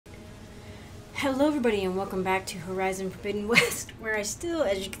Hello everybody and welcome back to Horizon Forbidden West, where I still,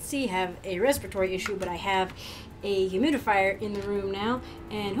 as you can see, have a respiratory issue, but I have a humidifier in the room now,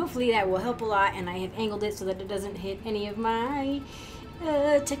 and hopefully that will help a lot, and I have angled it so that it doesn't hit any of my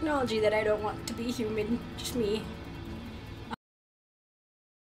technology that I don't want to be humid, just me.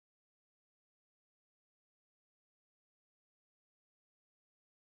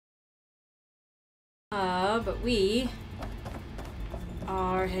 But we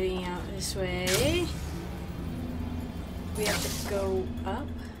are heading out this way. We have to go up.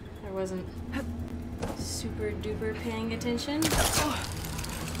 I wasn't super duper paying attention.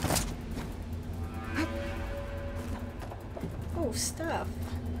 Oh, stuff.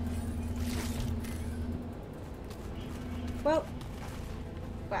 Well.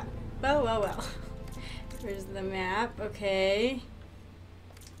 Where's the map? Okay.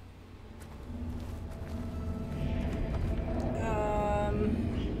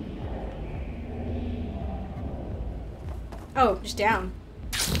 Oh, just down.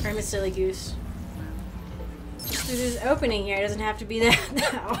 I'm a silly goose. Just through this opening here. It doesn't have to be that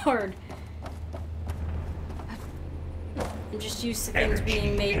hard. I'm just used to things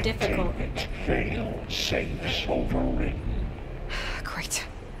being made difficult. Failed. Safes overridden. Great.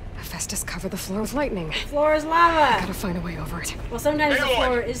 Hephaestus covered the floor with lightning. The floor is lava! I gotta find a way over it. Well, sometimes the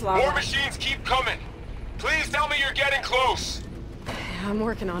floor is lava. More machines keep coming. Please tell me you're getting close. Yeah, I'm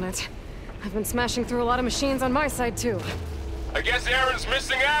working on it. I've been smashing through a lot of machines on my side, too. I guess Aaron's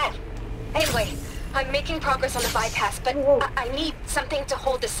missing out. Anyway, I'm making progress on the bypass, but I need something to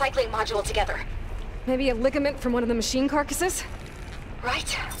hold the cycling module together. Maybe a ligament from one of the machine carcasses?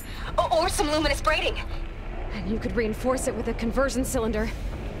 Right? Or some luminous braiding. And you could reinforce it with a conversion cylinder.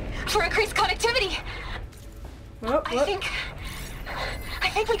 For increased connectivity! I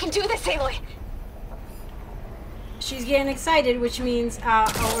think we can do this, Aloy. She's getting excited, which means,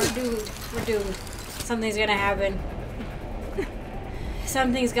 we're doomed. We're doomed. Something's gonna happen.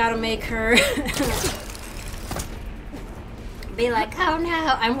 Something's gotta make her be like, oh no.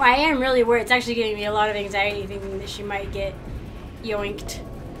 I am really worried. It's actually giving me a lot of anxiety thinking that she might get yoinked.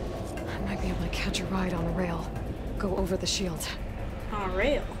 I might be able to catch a ride on a rail. Go over the shield. On a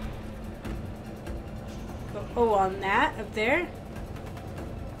rail? Oh, on that up there?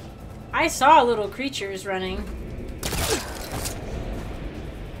 I saw little creatures running.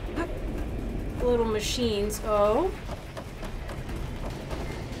 Little machines. Oh.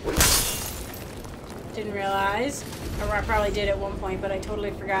 Didn't realize. Or I probably did at one point, but I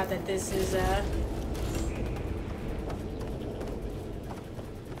totally forgot that this is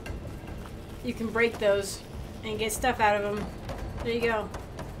you can break those and get stuff out of them. There you go.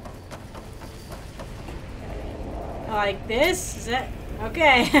 Like this? Is that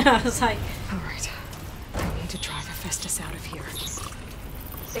okay? I was like, alright. I need to drive Hephaestus out of here.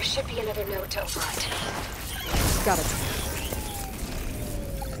 There should be another note over it. Got it.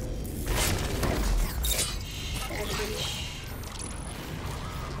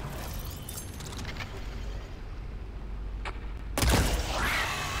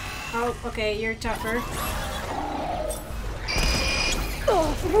 Oh, okay, you're tougher.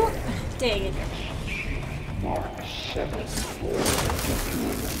 Oh, dang it. Mark 7.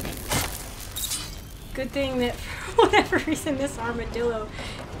 Good thing that for whatever reason this armadillo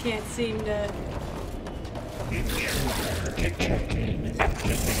can't seem to...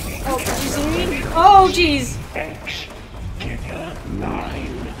 Oh, did you see me? Oh, jeez! X.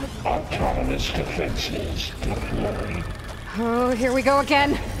 9. Autonomous defenses deployed. Oh, here we go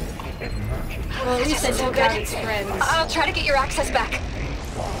again. Well, at least I took out its friends. I'll try to get your access back.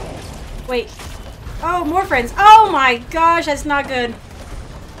 Wait. Oh, more friends. Oh my gosh, that's not good.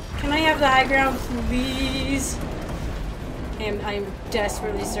 Can I have the high ground, please? I'm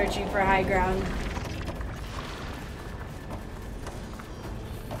desperately searching for high ground.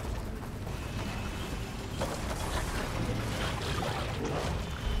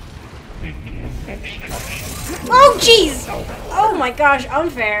 Oh, jeez! Oh my gosh,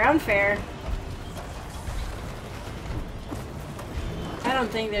 unfair, unfair. I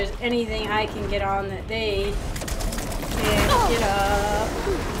don't think there's anything I can get on that they can't get up.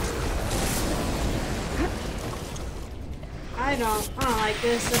 I don't like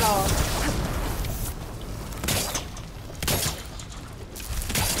this at all.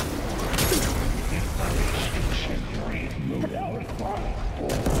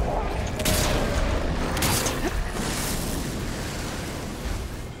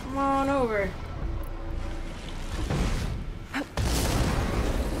 Come on over.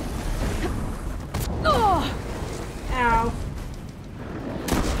 Oh! Ow.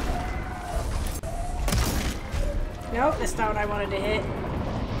 Nope, that's not what I wanted to hit.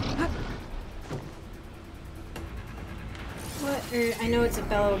 I know it's a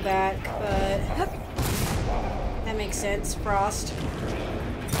bellow back, but that makes sense. Frost.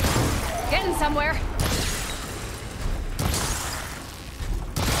 Getting somewhere.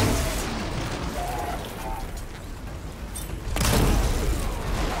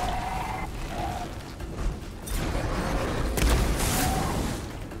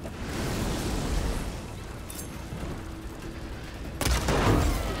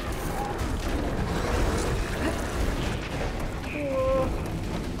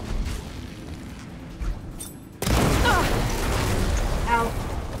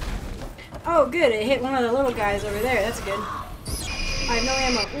 Oh, good. It hit one of the little guys over there. That's good. I have no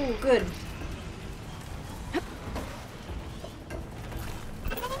ammo. Ooh, good.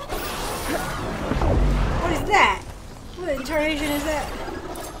 What is that? What incarnation is that?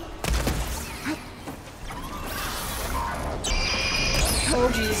 Oh,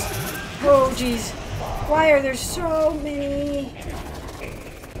 jeez. Oh, jeez. Why are there so many?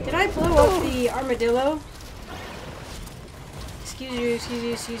 Did I blow up the armadillo? Excuse you, excuse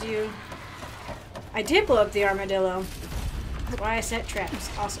you, excuse you. I did blow up the armadillo. That's why I set traps.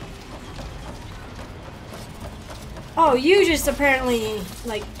 Awesome. Oh, you just apparently,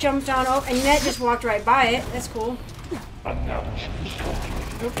 like, jumped on over, and Ned just walked right by it. That's cool. Nope,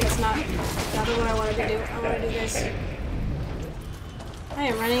 that's not what I want to do. I want to do this. I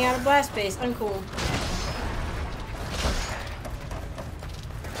am running out of blast base. Uncool.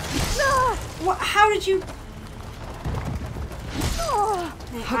 What? How did you...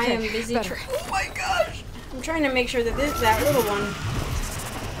 Okay, I am busy. Oh my gosh! I'm trying to make sure that that little one.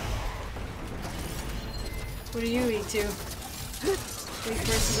 What are you weak to? Weak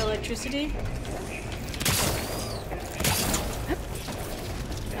versus electricity?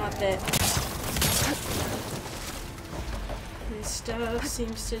 Not that this stuff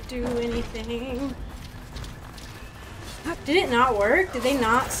seems to do anything. Did it not work? Did they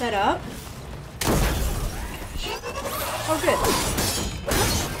not set up? Oh, good.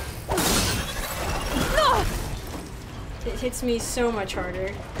 It hits me so much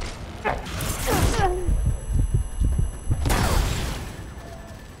harder. That's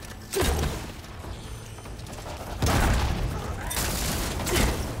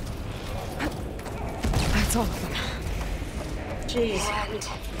all of them. Jeez. And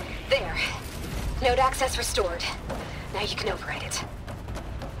there. Node access restored. Now you can override it.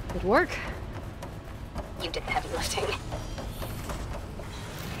 Good work. You did the heavy lifting.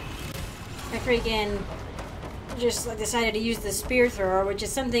 I freaking just decided to use the spear thrower, which is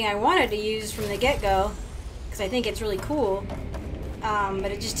something I wanted to use from the get-go, because I think it's really cool.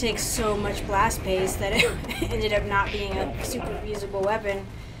 But it just takes so much blast pace that it ended up not being a super usable weapon,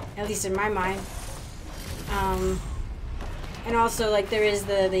 at least in my mind. And also, like, there is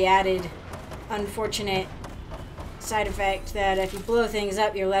the added unfortunate side effect that if you blow things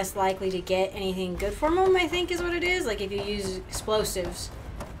up, you're less likely to get anything good from them, I think is what it is. Like, if you use explosives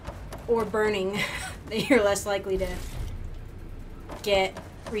or burning, you're less likely to get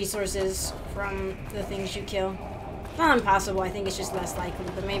resources from the things you kill. It's not impossible, I think it's just less likely,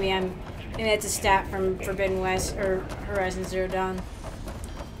 but maybe that's a stat from Forbidden West or Horizon Zero Dawn.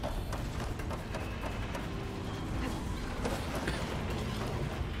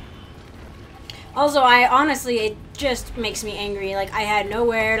 Also, it just makes me angry. Like, I had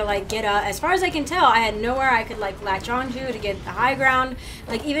nowhere to, like, get up. As far as I can tell, I had nowhere I could, like, latch onto to get the high ground.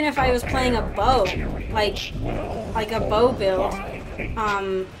 Like, even if I was playing a bow, like a bow build,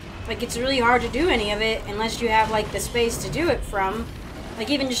 like, it's really hard to do any of it unless you have, like, the space to do it from. Like,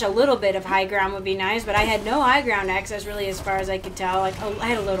 even just a little bit of high ground would be nice, but I had no high ground access, really, as far as I could tell. Like, I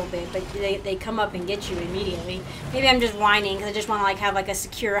had a little bit, but they come up and get you immediately. Maybe I'm just whining, because I just want to, like, have, like, a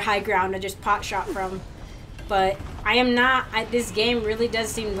secure high ground to just pot shot from. But I am not... this game really does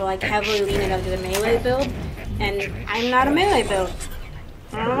seem to, like, heavily lean into the melee build, and I'm not a melee build.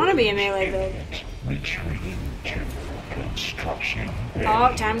 I don't want to be a melee build.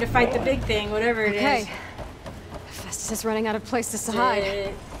 Oh, time to fight the big thing, whatever it is. Festus is running out of places to hide.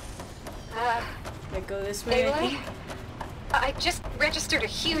 Did I go this way, I think? I just registered a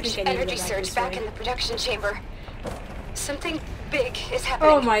huge energy surge back in the production chamber. Something big is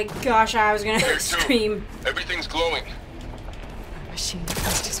happening. Oh my gosh, I was gonna scream. Everything's glowing. The machine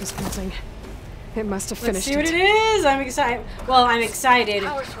Festus was building. It must have finished. Let's see what it is. I'm excited. Well, I'm excited,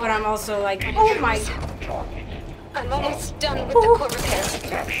 but I'm also like, oh my. I'm almost done with the core repair.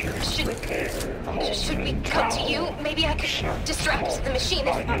 Should we come to you? Maybe I could distract the machine.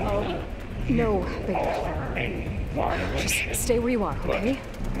 Uh-oh. No, baby. Just stay where you are, okay?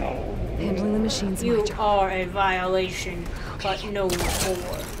 Handling the machine's my You job. are a violation, but no more.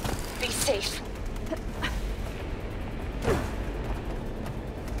 Be safe.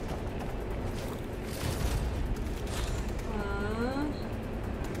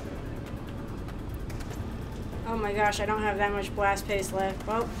 gosh, I don't have that much blast paste left.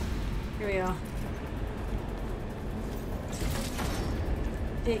 Well, here we go.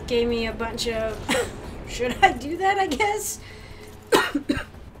 It gave me a bunch of... Should I do that, I guess?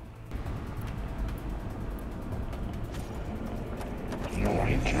 Your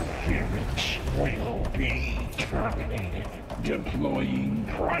interference will be terminated. Deploying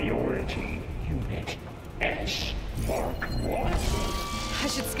priority unit S Mark 1. I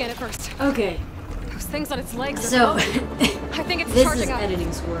should scan it first. Okay. Those things on its legs are So, I think it's this charging is up.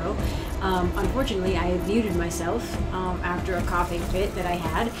 Editing Squirrel. Unfortunately, I muted myself after a coughing fit that I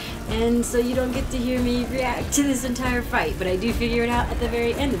had, and so you don't get to hear me react to this entire fight, but I do figure it out at the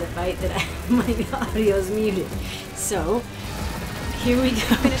very end of the fight that my audio is muted. So, here we go.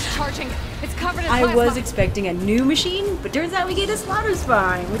 Finished charging. It's covered in I plasma. was expecting a new machine, but turns out we get a slaughter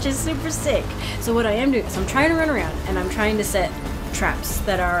spine, which is super sick. So what I am doing is I'm trying to run around, and I'm trying to set traps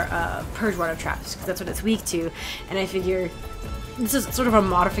that are purge water traps, because that's what it's weak to, and I figure this is sort of a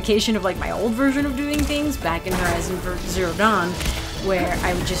modification of like my old version of doing things back in Horizon Zero Dawn, where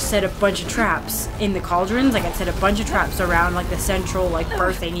I would just set a bunch of traps in the cauldrons. Like I'd set a bunch of traps around like the central like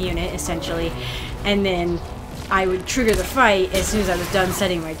birthing unit essentially, and then I would trigger the fight as soon as I was done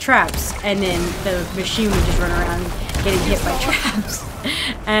setting my traps, and then the machine would just run around getting hit by traps,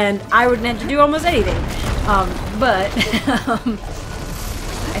 and I wouldn't have to do almost anything. But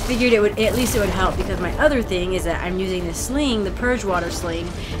I figured at least it would help, because my other thing is that I'm using this sling, the purge water sling,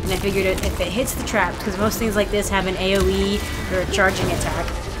 and I figured if it hits the traps, because most things like this have an AoE or a charging attack,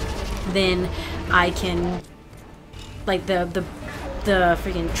 then I can, like the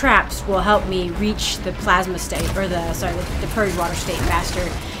freaking traps will help me reach the plasma state, or the purge water state faster.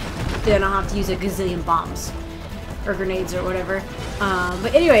 Then I'll have to use a gazillion bombs or grenades or whatever.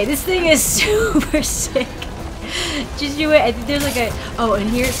 But anyway, this thing is super sick. Just do it. I think there's like a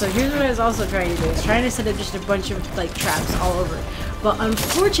here's what I was also trying to do. I was trying to set up just a bunch of like traps all over. But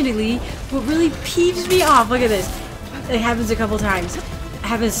unfortunately, what really peeves me off, look at this. It happens a couple times. It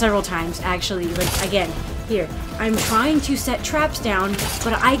happens several times actually. Like again, here. I'm trying to set traps down,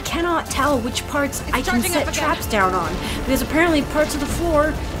 but I cannot tell which parts I can set traps down on. Because apparently parts of the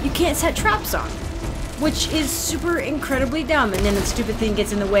floor you can't set traps on. Which is super incredibly dumb. And then the stupid thing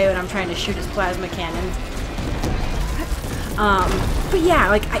gets in the way when I'm trying to shoot his plasma cannon. But yeah,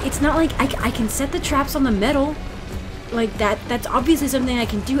 like, it's not like I can set the traps on the metal. Like, that's obviously something I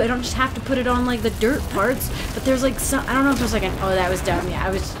can do. I don't just have to put it on, like, the dirt parts. But there's, like, some, I don't know if there's, like, oh, that was dumb. Yeah,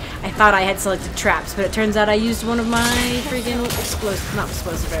 I thought I had selected traps, but it turns out I used one of my freaking not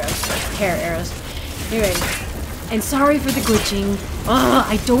explosive arrows, but hair arrows. Anyway, and sorry for the glitching. Ugh,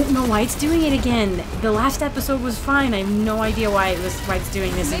 I don't know why it's doing it again. The last episode was fine. I have no idea why it's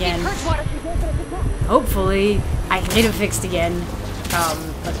doing this again. Hopefully, I can get it fixed again.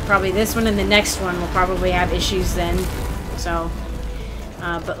 But probably this one and the next one will probably have issues then. So,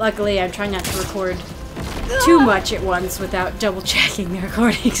 but luckily I'm trying not to record too much at once without double checking the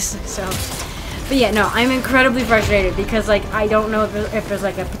recordings. So, but yeah, no, I'm incredibly frustrated because like I don't know if there's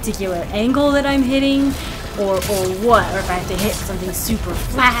like a particular angle that I'm hitting or what, or if I have to hit something super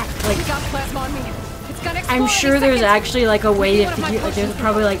flat. Like, I'm sure there's actually like a way to figure. Like, there's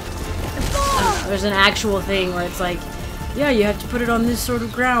probably like there's an actual thing where it's like, yeah, you have to put it on this sort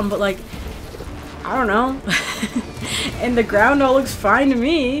of ground, but like, I don't know. And the ground all looks fine to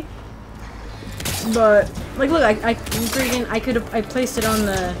me. But like, look, I placed it on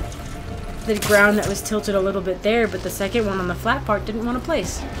the ground that was tilted a little bit there, but the second one on the flat part didn't want to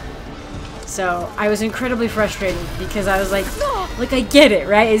place. So I was incredibly frustrated because I was like I get it,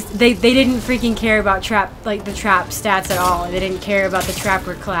 right? They didn't freaking care about the trap stats at all. They didn't care about the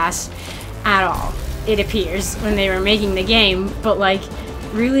trapper class at all, it appears, when they were making the game. But like,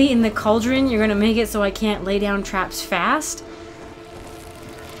 really, in the cauldron you're gonna make it so I can't lay down traps fast?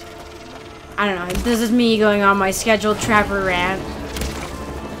 I don't know, this is me going on my scheduled trapper rant.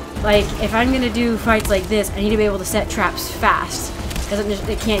 Like, if I'm gonna do fights like this, I need to be able to set traps fast.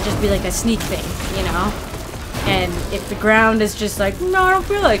 It can't just be like a sneak thing, you know? And if the ground is just like, no, I don't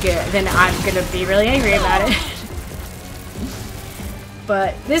feel like it, then I'm gonna be really angry about it.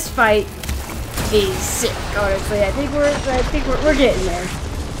 But this fight is sick, honestly. I think we're getting there.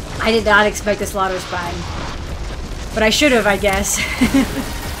 I did not expect a slaughter spine, but I should have, I guess.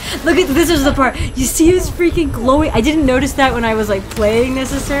 Look at this, is the part. You see this freaking glowing? I didn't notice that when I was like playing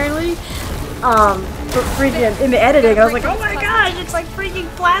necessarily. But freaking in the editing, I was like, oh my gosh, it's like freaking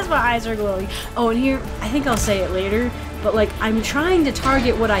plasma eyes are glowing. Oh, and here, I think I'll say it later, but like, I'm trying to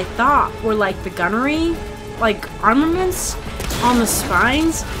target what I thought were like the gunnery, like armaments on the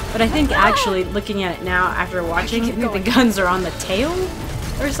spines, but I think actually looking at it now after watching, I think the guns are on the tail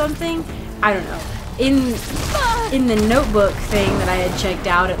or something. I don't know. in the notebook thing that I had checked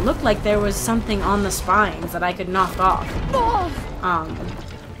out, it looked like there was something on the spines that I could knock off.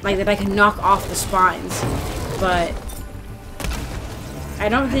 Like that I could knock off the spines, but I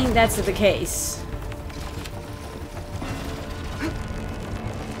don't think that's the case.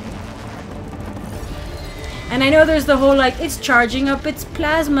 And I know there's the whole, like, it's charging up its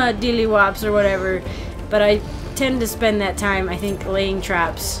plasma dilly-wops or whatever, but I tend to spend that time, I think, laying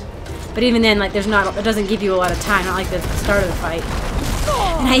traps. But even then, like, it doesn't give you a lot of time, not like the start of the fight.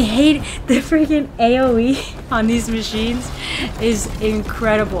 And I hate the freaking AoE on these machines is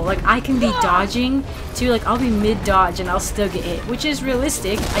incredible. Like, I can be dodging, too, like, I'll be mid-dodge and I'll still get hit, which is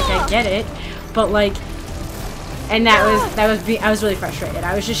realistic, like, I get it, but, like, and I was really frustrated.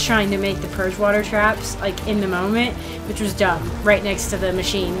 I was just trying to make the purge water traps, like, in the moment, which was dumb, right next to the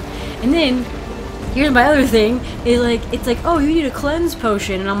machine. And then, here's my other thing, is like, it's like, oh, you need a cleanse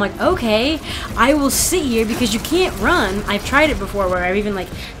potion, and I'm like, okay, I will sit here because you can't run. I've tried it before where I've even, like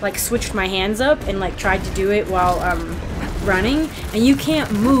switched my hands up and, like, tried to do it while, running, and you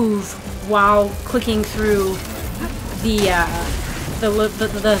can't move while clicking through the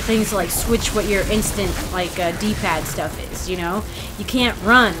things to, like, switch what your instant, like, D-pad stuff is, you know? You can't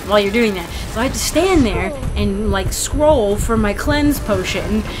run while you're doing that. So I had to stand there and, like, scroll for my cleanse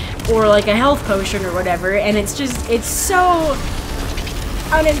potion or, like, a health potion or whatever, and it's just, it's so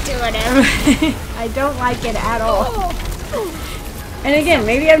unintuitive. I don't like it at all. And again,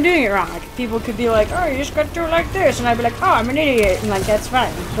 maybe I'm doing it wrong. Like, people could be like, oh, you just gotta do it like this, and I'd be like, oh, I'm an idiot, and, like, that's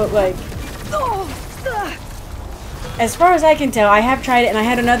fine. But, like, as far as I can tell, I have tried it, and I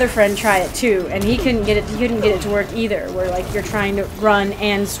had another friend try it too, and he couldn't get it to work either. Where, like, you're trying to run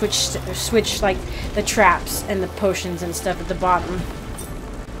and switch like the traps and the potions and stuff at the bottom.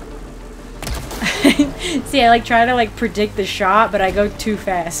 See, I, like, try to, like, predict the shot, but I go too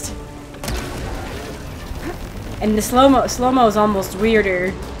fast. And the slow-mo is almost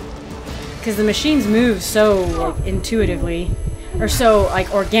weirder because the machines move so, like, intuitively. Or so,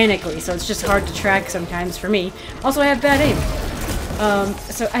 like, organically, so it's just hard to track sometimes for me. Also, I have bad aim.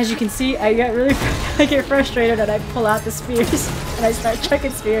 So as you can see, I get frustrated and I pull out the spears and I start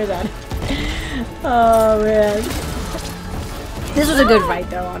chucking spears at it. Oh, man. This was a good fight,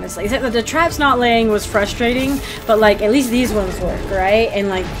 though, honestly. The traps not laying was frustrating, but, like, at least these ones work, right? And,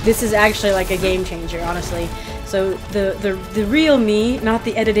 like, this is actually, like, a game changer, honestly. So the real me, not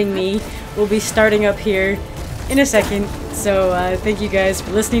the editing me, will be starting up here in a second. So thank you guys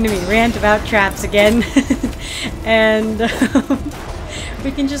for listening to me rant about traps again. And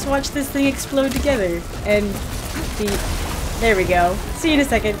we can just watch this thing explode together. And there we go. See you in a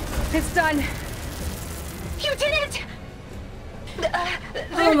second. It's done. You did it!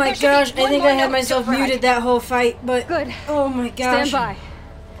 Oh my gosh, I think I had myself muted that whole fight, but good. Oh my gosh. Stand by.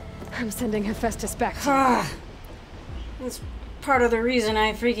 I'm sending Hephaestus back to you. That's part of the reason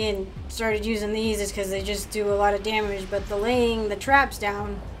I freaking started using these is because they just do a lot of damage, but the laying the traps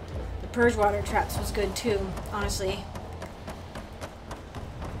down, the purge water traps was good too, honestly.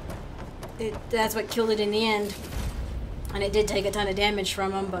 That's what killed it in the end. And it did take a ton of damage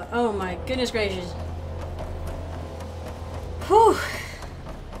from them, but oh my goodness gracious. Whew.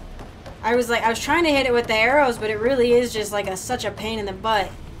 I was trying to hit it with the arrows, but it really is just like such a pain in the butt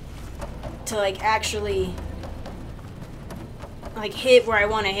to, like, actually, like, hit where I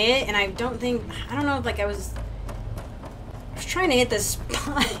want to hit. And I don't know if, like, I was trying to hit the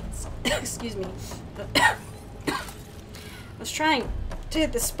spines. Excuse me. I was trying to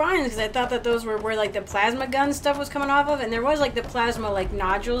hit the spines because I thought that those were where, like, the plasma gun stuff was coming off of, and there was, like, the plasma, like,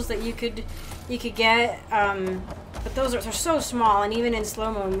 nodules that you could get, but those are so small, and even in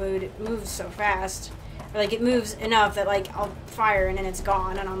slow-mo mode, it moves so fast. Or, like, it moves enough that, like, I'll fire and then it's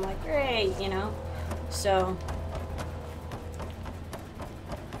gone, and I'm like, great, you know? So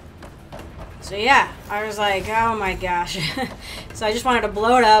yeah, I was like, oh my gosh. So I just wanted to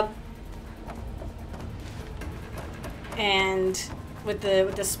blow it up, and with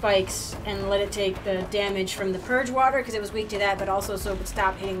the spikes, and let it take the damage from the purge water because it was weak to that, but also so it would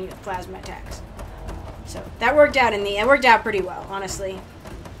stop hitting me with plasma attacks. So that worked out it worked out pretty well, honestly.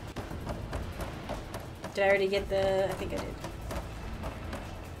 Did I already get the? I think I did.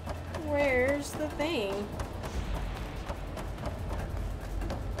 Where's the thing?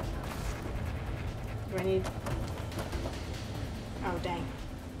 Do I need? Oh dang!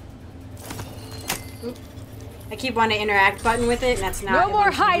 Oop. I keep wanting to interact button with it, and that's not. No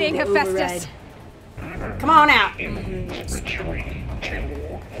more hiding, Hephaestus. Come on out. Returning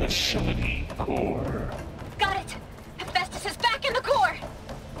to facility core. Got it! Hephaestus is back in the core!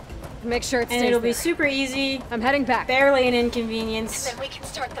 Make sure it stays And it'll be there. super easy. I'm heading back. Barely an inconvenience. And then we can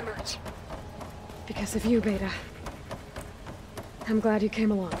start the merge. because of you, Beta. I'm glad you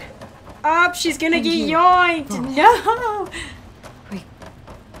came along. Up, she's gonna And get you. yoinked! Oh. No! We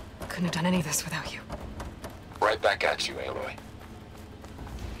couldn't have done any of this without you. Right back at you, Aloy.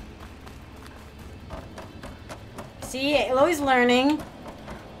 See, Aloy's learning.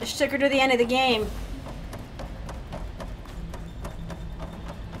 Just took her to the end of the game.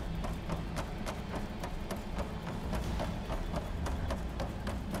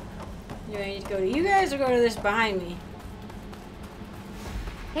 Do I need to go to you guys or go to this behind me?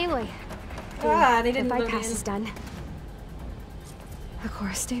 Aloy. Ah, they didn't The load bypass in. is done. The core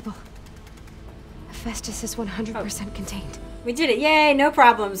is stable. Hephaestus is 100% contained. We did it. Yay, no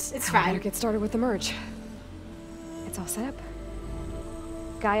problems. It's Now we fine. better get started with the merge. It's all set up.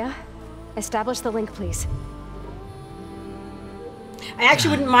 Gaia, establish the link, please. I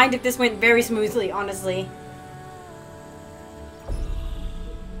actually wouldn't mind if this went very smoothly, honestly.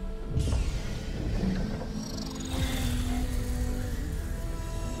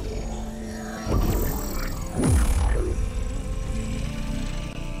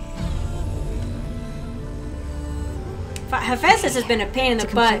 Hephaestus has been a pain in the To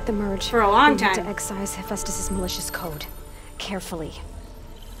complete butt the merge, for a long we need to time. excise Hephaestus's malicious code. Carefully.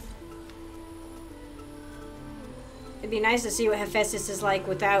 It'd be nice to see what Hephaestus is like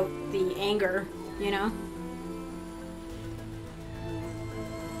without the anger, you know?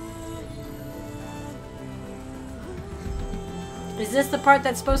 Is this the part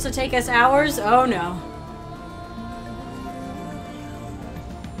that's supposed to take us hours? Oh no.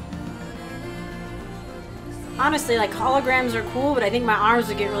 Honestly, like, holograms are cool, but I think my arms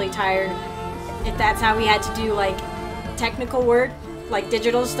would get really tired if that's how we had to do, like, technical work, like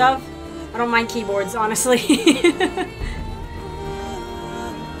digital stuff. I don't mind keyboards, honestly.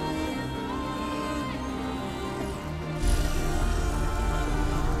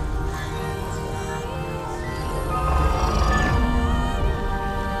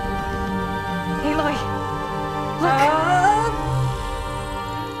 Aloy!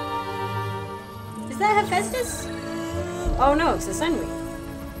 Is that Hephaestus? Oh no, it's the Sunwing.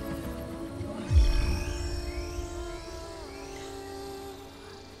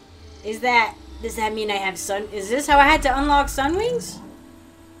 Does that mean I have is this how I had to unlock Sunwings?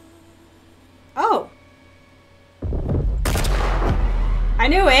 Oh. I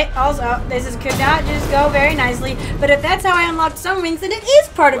knew it. Also, could not just go very nicely. But if that's how I unlocked Sunwings, then it is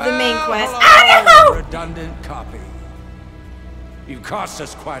part of the main quest. I know! Redundant copy. You've cost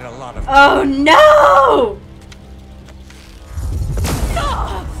us quite a lot of. Oh no!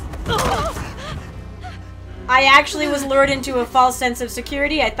 I actually was lured into a false sense of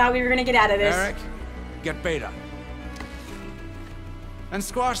security. I thought we were gonna get out of this. Eric, get Beta. And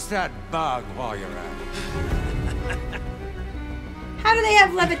squash that bug while you're at it. How do they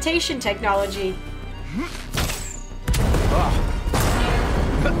have levitation technology?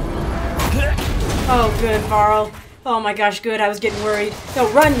 Oh, good, Varl. Oh my gosh, good. I was getting worried. No,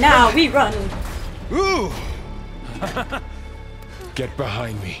 run now. We run. Ooh! Get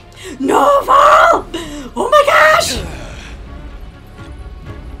behind me. No, Varl! Oh my gosh!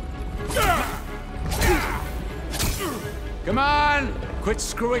 Come on! Quit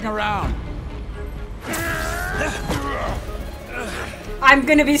screwing around. I'm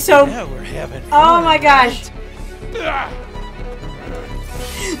gonna be so... Yeah, we're having fun. Oh my gosh. No!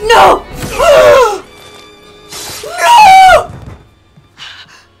 No!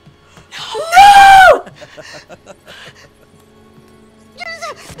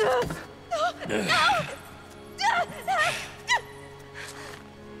 No!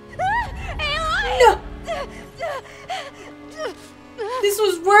 This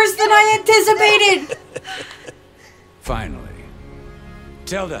was worse than I anticipated! Finally.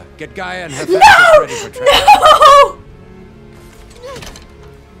 Tilda, get Gaia and Hephaestus ready for travel. No!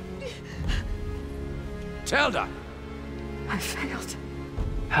 Tilda! I failed.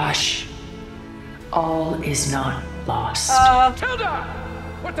 Hush. All is not lost. Tilda!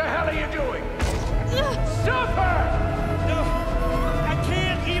 What the hell are you doing? Stop her! I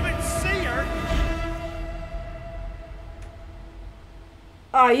can't even see her!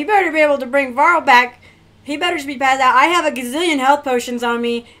 Oh, you better be able to bring Varl back. He better just be past out. I have a gazillion health potions on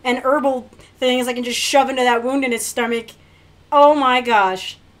me and herbal things I can just shove into that wound in his stomach. Oh my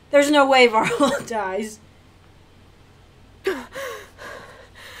gosh. There's no way Varl dies.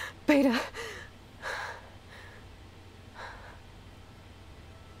 Beta.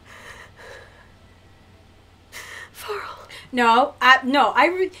 Varl. No,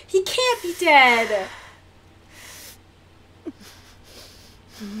 he can't be dead.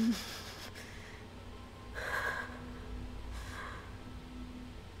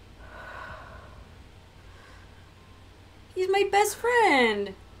 He's my best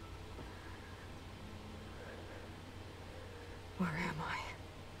friend. Where am I?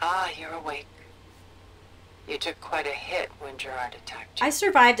 Ah, you're awake. You took quite a hit when Gerard attacked you. I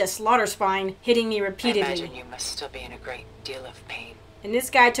survived a slaughter spine hitting me I repeatedly. imagine you must still be in a great deal of pain. And this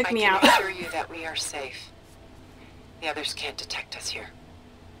guy took me out. I can assure you that we are safe. The others can't detect us here.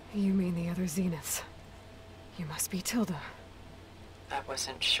 You mean the other Zeniths? You must be Tilda. I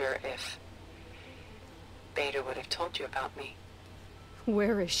wasn't sure if Beta would have told you about me.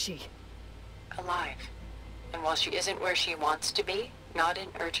 Where is she? Alive. And while she isn't where she wants to be, not in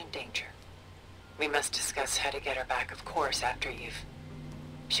urgent danger. We must discuss how to get her back, of course, after you've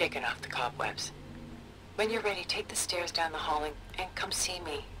shaken off the cobwebs. When you're ready, take the stairs down the hall and come see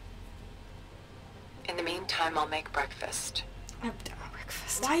me. In the meantime, I'll make breakfast.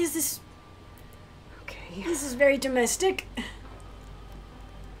 Breakfast. Why is this... Okay. This is very domestic.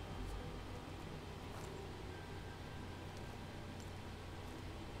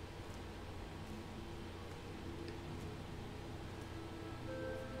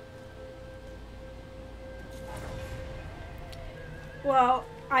 Well,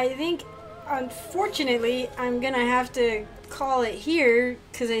 I think, unfortunately, I'm gonna have to call it here,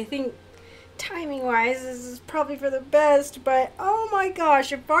 because I think, timing-wise, this is probably for the best, but oh my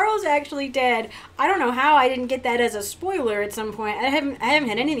gosh, if Varl's actually dead, I don't know how I didn't get that as a spoiler at some point. I haven't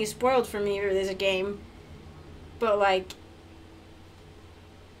had anything spoiled for me for this game, but, like,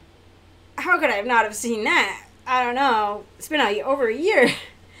 how could I not have seen that? I don't know. It's been over a year.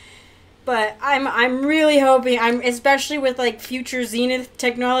 But I'm really hoping, especially with like future Zenith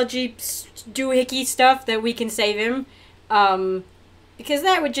technology doohickey stuff, that we can save him, because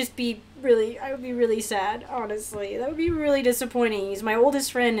that would just be really, I would be really sad, honestly. That would be really disappointing. He's my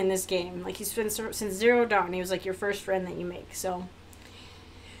oldest friend in this game. Like, he's been since Zero Dawn. He was like your first friend that you make. So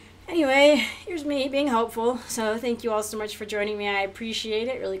anyway, here's me being hopeful. So thank you all so much for joining me. I appreciate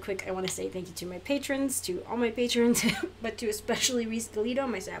it. Really quick, I want to say thank you to my patrons, to all my patrons, but to especially Reese Galito,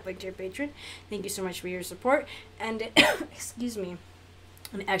 my sapling tier patron. Thank you so much for your support. And excuse me,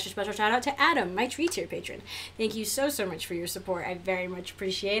 an extra special shout out to Adam, my tree tier patron. Thank you so much for your support. I very much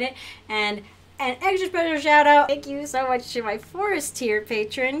appreciate it. And an extra special shout out, thank you so much to my forest tier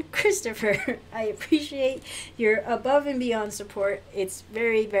patron, Christopher. I appreciate your above and beyond support. It's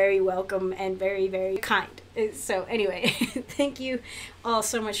very, very welcome and very, very kind. So anyway, thank you all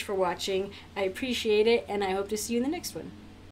so much for watching. I appreciate it, and I hope to see you in the next one.